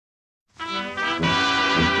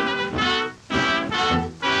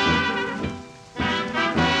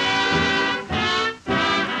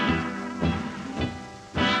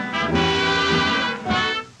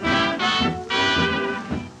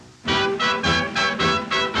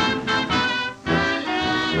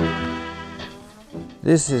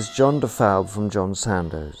This is John de Falbe from John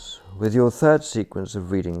Sandoz, with your third sequence of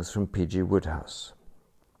readings from P.G. Wodehouse.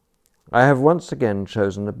 I have once again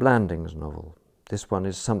chosen a Blandings novel. This one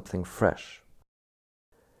is something fresh.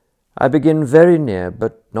 I begin very near,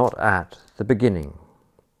 but not at, the beginning.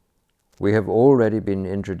 We have already been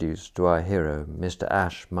introduced to our hero, Mr.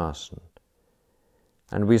 Ash Marson,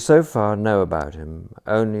 and we so far know about him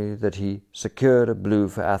only that he secured a blue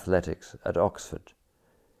for athletics at Oxford,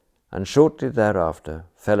 and shortly thereafter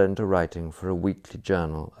fell into writing for a weekly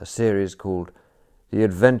journal a series called The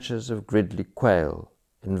Adventures of Gridley Quayle,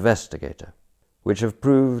 Investigator, which have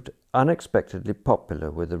proved unexpectedly popular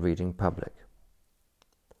with the reading public.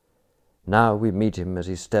 Now we meet him as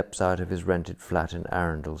he steps out of his rented flat in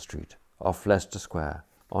Arundel Street, off Leicester Square,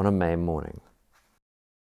 on a May morning.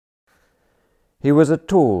 He was a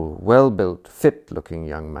tall, well-built, fit-looking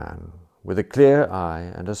young man, with a clear eye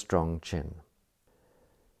and a strong chin.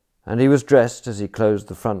 And he was dressed, as he closed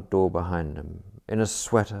the front door behind him, in a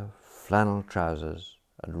sweater, flannel trousers,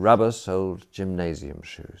 and rubber-soled gymnasium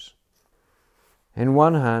shoes. In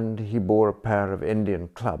one hand he bore a pair of Indian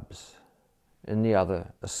clubs, in the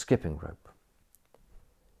other a skipping rope.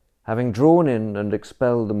 Having drawn in and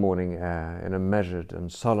expelled the morning air in a measured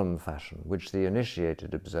and solemn fashion which the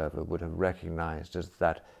initiated observer would have recognized as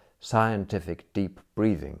that scientific deep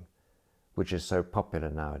breathing which is so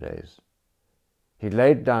popular nowadays, he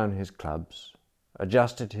laid down his clubs,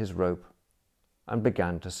 adjusted his rope, and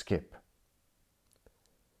began to skip.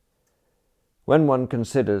 When one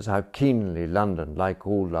considers how keenly London, like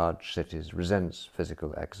all large cities, resents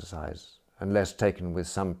physical exercise, unless taken with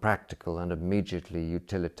some practical and immediately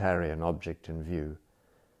utilitarian object in view,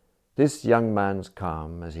 this young man's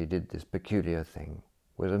calm as he did this peculiar thing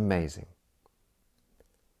was amazing.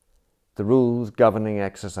 The rules governing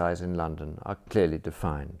exercise in London are clearly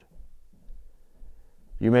defined.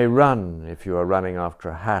 You may run if you are running after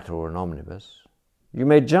a hat or an omnibus. You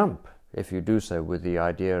may jump if you do so with the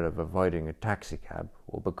idea of avoiding a taxicab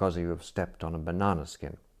or because you have stepped on a banana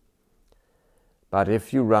skin. But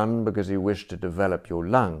if you run because you wish to develop your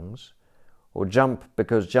lungs, or jump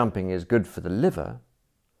because jumping is good for the liver,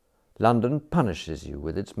 London punishes you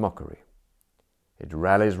with its mockery. It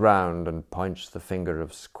rallies round and points the finger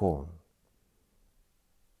of scorn.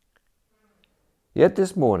 Yet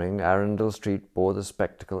this morning Arundel Street bore the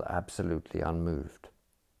spectacle absolutely unmoved.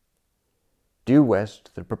 Due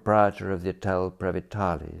west, the proprietor of the Hotel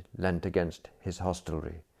Previtali leant against his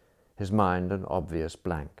hostelry, his mind an obvious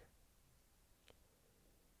blank.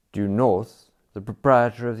 Due north, the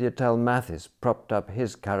proprietor of the Hotel Mathis propped up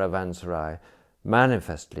his caravanserai,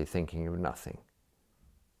 manifestly thinking of nothing.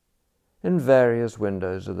 In various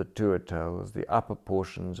windows of the two hotels the upper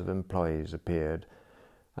portions of employees appeared,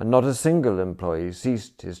 and not a single employee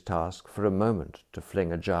ceased his task for a moment to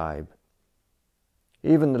fling a jibe.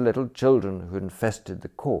 Even the little children who infested the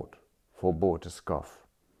court forbore to scoff,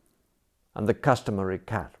 and the customary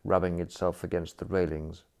cat rubbing itself against the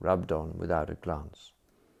railings rubbed on without a glance.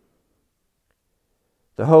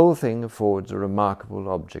 The whole thing affords a remarkable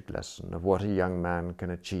object lesson of what a young man can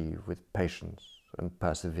achieve with patience and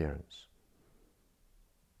perseverance.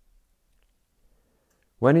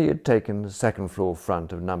 When he had taken the second-floor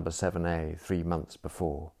front of number 7A 3 months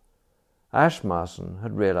before, Ash Marson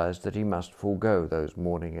had realized that he must forego those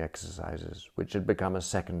morning exercises which had become a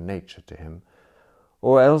second nature to him,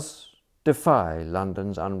 or else defy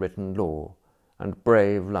London's unwritten law and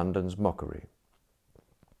brave London's mockery.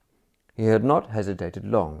 He had not hesitated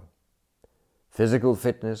long. Physical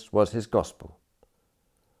fitness was his gospel.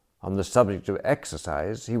 On the subject of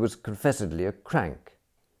exercise he was confessedly a crank.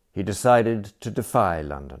 He decided to defy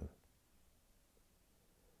London.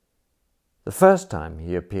 The first time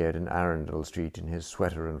he appeared in Arundel Street in his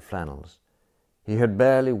sweater and flannels, he had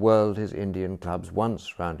barely whirled his Indian clubs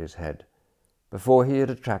once round his head before he had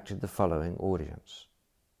attracted the following audience.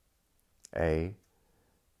 A.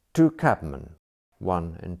 2 cabmen,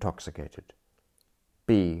 1 intoxicated.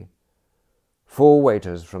 B. 4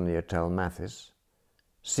 waiters from the Hotel Mathis.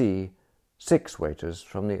 C. 6 waiters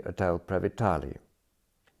from the Hotel Previtali.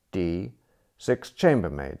 D. 6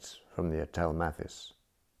 chambermaids from the Hotel Mathis.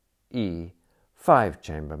 E. 5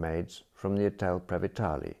 chambermaids from the Hotel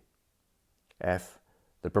Previtali. F.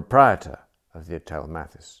 The proprietor of the Hotel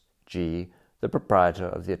Mathis. G. The proprietor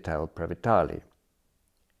of the Hotel Previtali.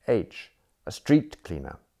 H. A street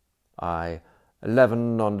cleaner. I.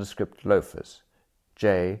 11 nondescript loafers.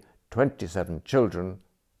 J. 27 children.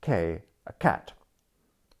 K. A cat.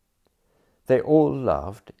 They all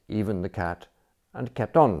laughed, even the cat, and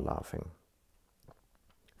kept on laughing.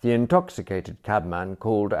 The intoxicated cabman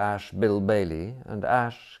called Ash Bill Bailey, and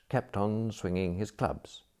Ash kept on swinging his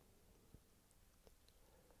clubs.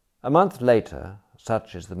 A month later,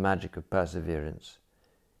 such is the magic of perseverance,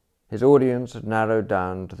 his audience had narrowed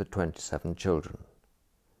down to the 27 children.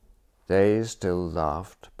 They still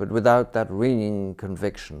laughed, but without that ringing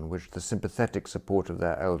conviction which the sympathetic support of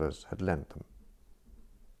their elders had lent them.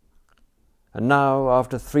 And now,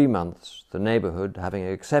 after 3 months, the neighbourhood, having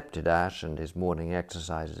accepted Ash and his morning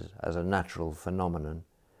exercises as a natural phenomenon,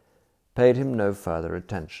 paid him no further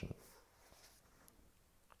attention.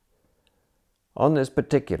 On this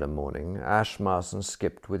particular morning, Ash Marson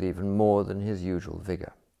skipped with even more than his usual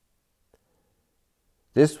vigour.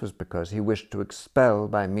 This was because he wished to expel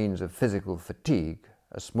by means of physical fatigue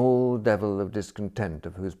a small devil of discontent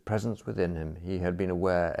of whose presence within him he had been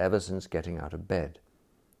aware ever since getting out of bed.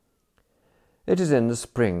 It is in the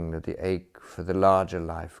spring that the ache for the larger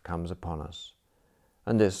life comes upon us,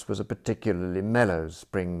 and this was a particularly mellow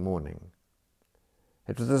spring morning.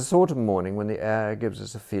 It was the sort of morning when the air gives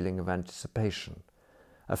us a feeling of anticipation,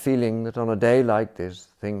 a feeling that on a day like this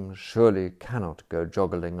things surely cannot go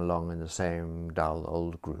joggling along in the same dull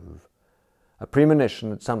old groove, a premonition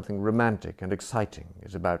that something romantic and exciting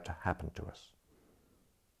is about to happen to us.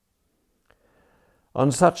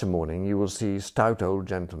 On such a morning you will see stout old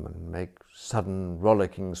gentlemen make sudden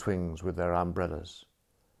rollicking swings with their umbrellas,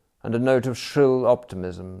 and a note of shrill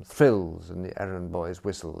optimism thrills in the errand boy's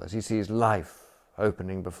whistle as he sees life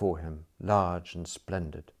opening before him, large and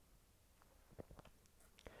splendid.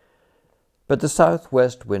 But the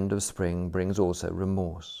southwest wind of spring brings also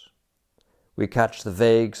remorse. We catch the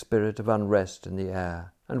vague spirit of unrest in the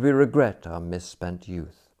air, and we regret our misspent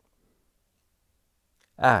youth.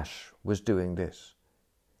 Ash was doing this.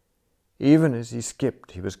 Even as he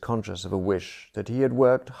skipped, he was conscious of a wish that he had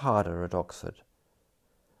worked harder at Oxford,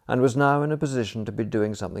 and was now in a position to be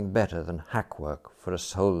doing something better than hack work for a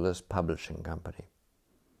soulless publishing company.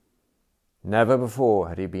 Never before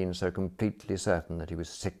had he been so completely certain that he was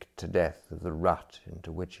sick to death of the rut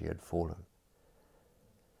into which he had fallen.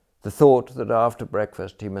 The thought that after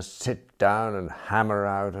breakfast he must sit down and hammer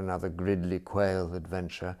out another Gridley Quayle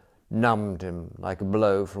adventure numbed him like a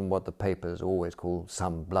blow from what the papers always call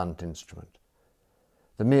some blunt instrument.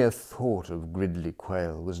 The mere thought of Gridley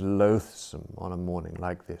Quayle was loathsome on a morning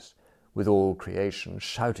like this, with all creation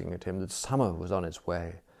shouting at him that summer was on its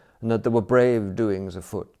way, and that there were brave doings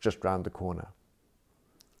afoot just round the corner.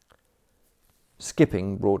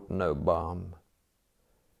 Skipping brought no balm.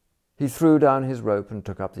 He threw down his rope and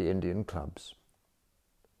took up the Indian clubs.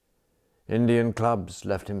 Indian clubs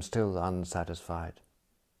left him still unsatisfied.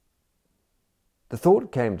 The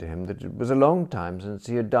thought came to him that it was a long time since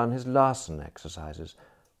he had done his Larsen exercises.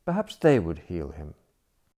 Perhaps they would heal him.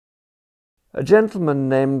 A gentleman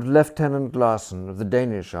named Lieutenant Larsen of the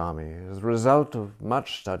Danish army, as a result of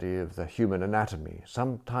much study of the human anatomy,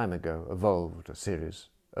 some time ago evolved a series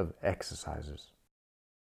of exercises.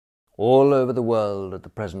 All over the world at the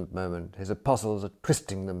present moment his apostles are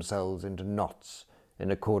twisting themselves into knots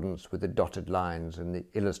in accordance with the dotted lines in the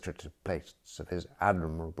illustrative plates of his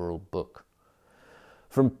admirable book.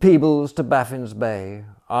 From Peebles to Baffin's Bay,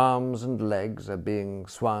 arms and legs are being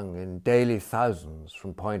swung in daily thousands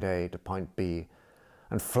from point A to point B,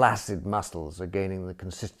 and flaccid muscles are gaining the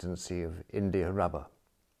consistency of India rubber.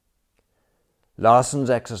 Larsen's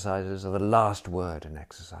exercises are the last word in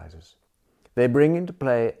exercises. They bring into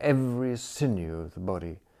play every sinew of the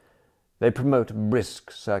body. They promote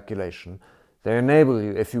brisk circulation. They enable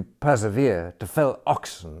you, if you persevere, to fell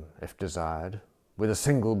oxen, if desired, with a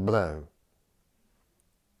single blow.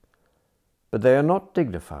 But they are not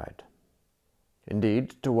dignified.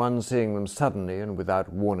 Indeed, to one seeing them suddenly and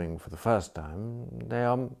without warning for the first time, they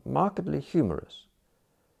are markedly humorous.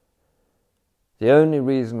 The only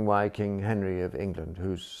reason why King Henry of England,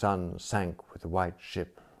 whose son sank with the White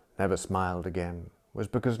Ship, never smiled again, was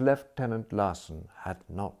because Lieutenant Larsen had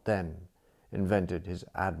not then invented his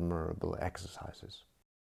admirable exercises.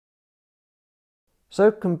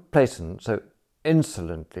 So complacent, so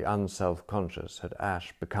insolently unself-conscious had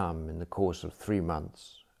Ash become in the course of 3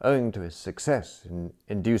 months, owing to his success in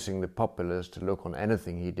inducing the populace to look on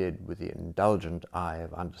anything he did with the indulgent eye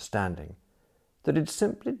of understanding, that it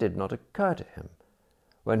simply did not occur to him,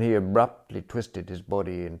 when he abruptly twisted his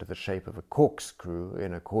body into the shape of a corkscrew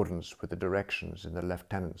in accordance with the directions in the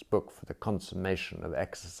lieutenant's book for the consummation of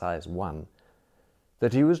exercise 1,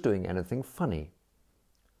 that he was doing anything funny.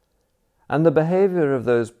 And the behaviour of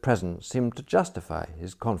those present seemed to justify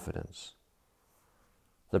his confidence.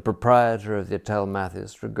 The proprietor of the Hotel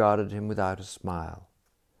Mathis regarded him without a smile.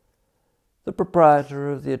 The proprietor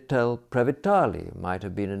of the Hotel Previtali might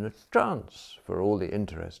have been in a trance for all the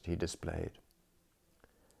interest he displayed.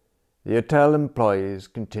 The hotel employees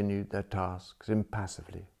continued their tasks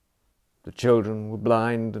impassively. The children were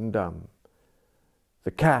blind and dumb.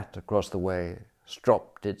 The cat across the way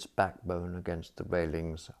stropped its backbone against the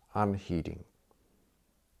railings, unheeding.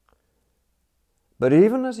 But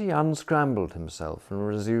even as he unscrambled himself and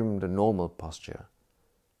resumed a normal posture,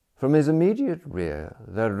 from his immediate rear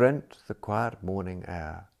there rent the quiet morning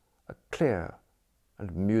air a clear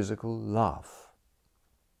and musical laugh.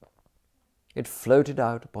 It floated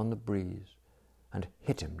out upon the breeze and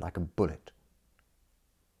hit him like a bullet.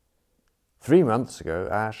 3 months ago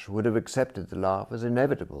Ash would have accepted the laugh as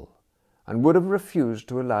inevitable and would have refused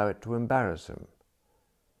to allow it to embarrass him.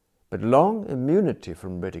 But long immunity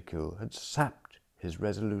from ridicule had sapped his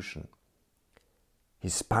resolution. He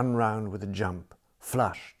spun round with a jump,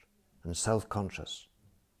 flushed and self-conscious.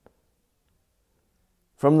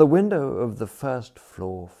 From the window of the first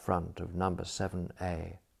floor front of number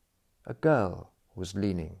 7A, a girl was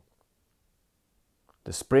leaning.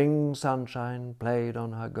 The spring sunshine played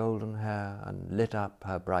on her golden hair and lit up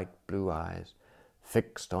her bright blue eyes,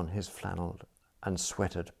 fixed on his flannelled and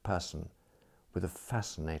sweatered person with a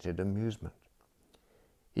fascinated amusement.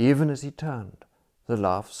 Even as he turned, the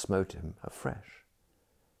laugh smote him afresh.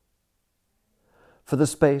 For the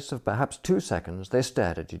space of perhaps 2 seconds they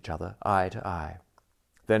stared at each other, eye to eye.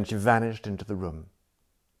 Then she vanished into the room.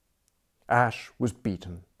 Ash was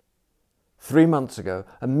beaten. 3 months ago,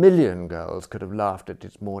 1,000,000 girls could have laughed at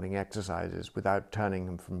his morning exercises without turning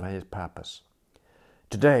him from his purpose.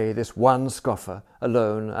 Today, this one scoffer,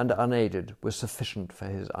 alone and unaided, was sufficient for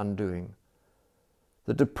his undoing.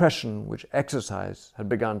 The depression which exercise had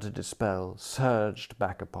begun to dispel surged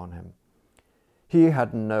back upon him. He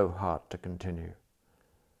had no heart to continue.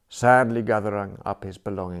 Sadly gathering up his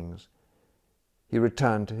belongings, he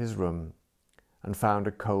returned to his room and found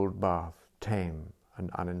a cold bath tame and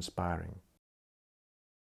uninspiring.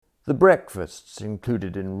 The breakfasts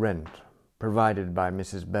included in rent, provided by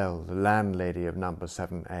Mrs. Bell, the landlady of number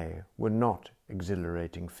 7A, were not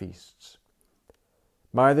exhilarating feasts.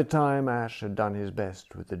 By the time Ash had done his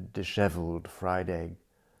best with the dishevelled fried egg,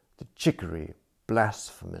 the chicory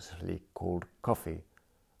blasphemously called coffee,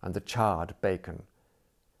 and the charred bacon,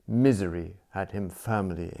 misery had him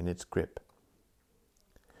firmly in its grip.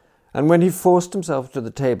 And when he forced himself to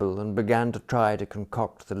the table and began to try to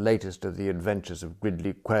concoct the latest of the adventures of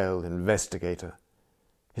Gridley Quayle, investigator,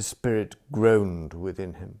 his spirit groaned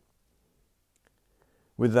within him.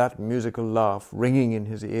 With that musical laugh ringing in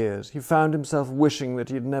his ears, he found himself wishing that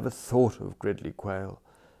he had never thought of Gridley Quayle,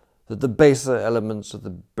 that the baser elements of the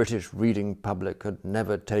British reading public had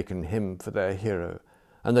never taken him for their hero,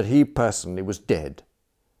 and that he personally was dead.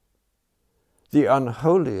 The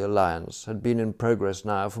unholy alliance had been in progress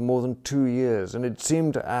now for more than 2 years, and it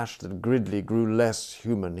seemed to Ash that Gridley grew less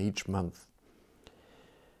human each month.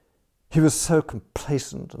 He was so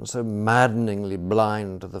complacent and so maddeningly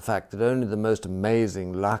blind to the fact that only the most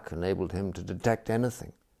amazing luck enabled him to detect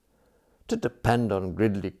anything. To depend on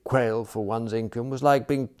Gridley Quayle for one's income was like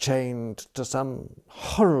being chained to some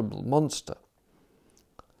horrible monster.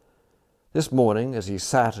 This morning, as he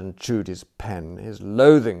sat and chewed his pen, his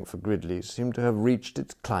loathing for Gridley seemed to have reached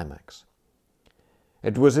its climax.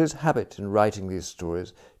 It was his habit in writing these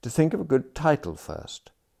stories to think of a good title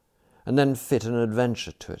first, and then fit an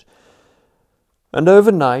adventure to it. And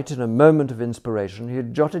overnight, in a moment of inspiration, he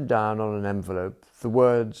had jotted down on an envelope the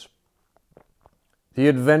words, "The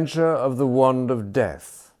Adventure of the Wand of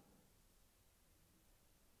Death."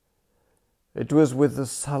 It was with the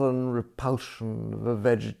sullen repulsion of a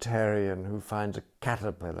vegetarian who finds a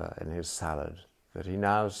caterpillar in his salad that he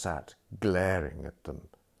now sat glaring at them.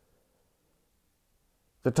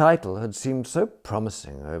 The title had seemed so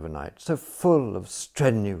promising overnight, so full of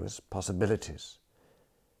strenuous possibilities.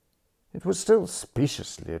 It was still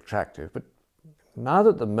speciously attractive, but now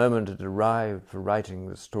that the moment had arrived for writing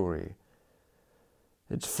the story,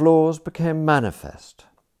 its flaws became manifest.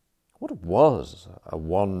 What was a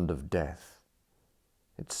wand of death?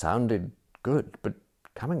 It sounded good, but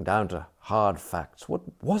coming down to hard facts, what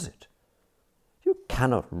was it? You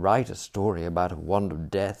cannot write a story about a wand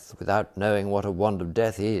of death without knowing what a wand of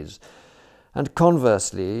death is, and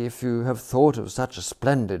conversely, if you have thought of such a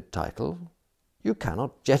splendid title, you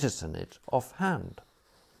cannot jettison it offhand.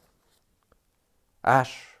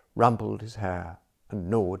 Ash rumpled his hair and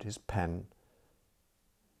gnawed his pen.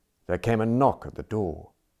 There came a knock at the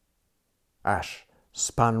door. Ash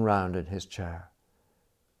spun round in his chair.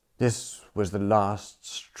 This was the last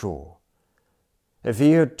straw. If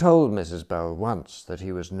he had told Mrs. Bell once that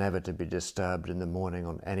he was never to be disturbed in the morning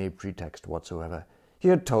on any pretext whatsoever, he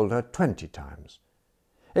had told her 20 times.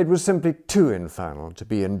 It was simply too infernal to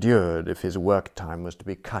be endured if his work time was to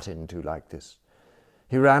be cut into like this.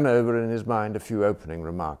 He ran over in his mind a few opening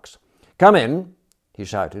remarks. "Come in," he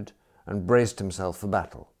shouted, and braced himself for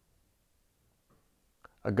battle.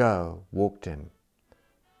 A girl walked in.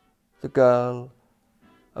 The girl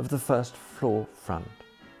of the first floor front.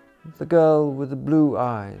 The girl with the blue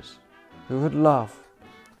eyes, who had laughed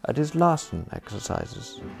at his Larsen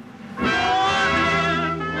exercises.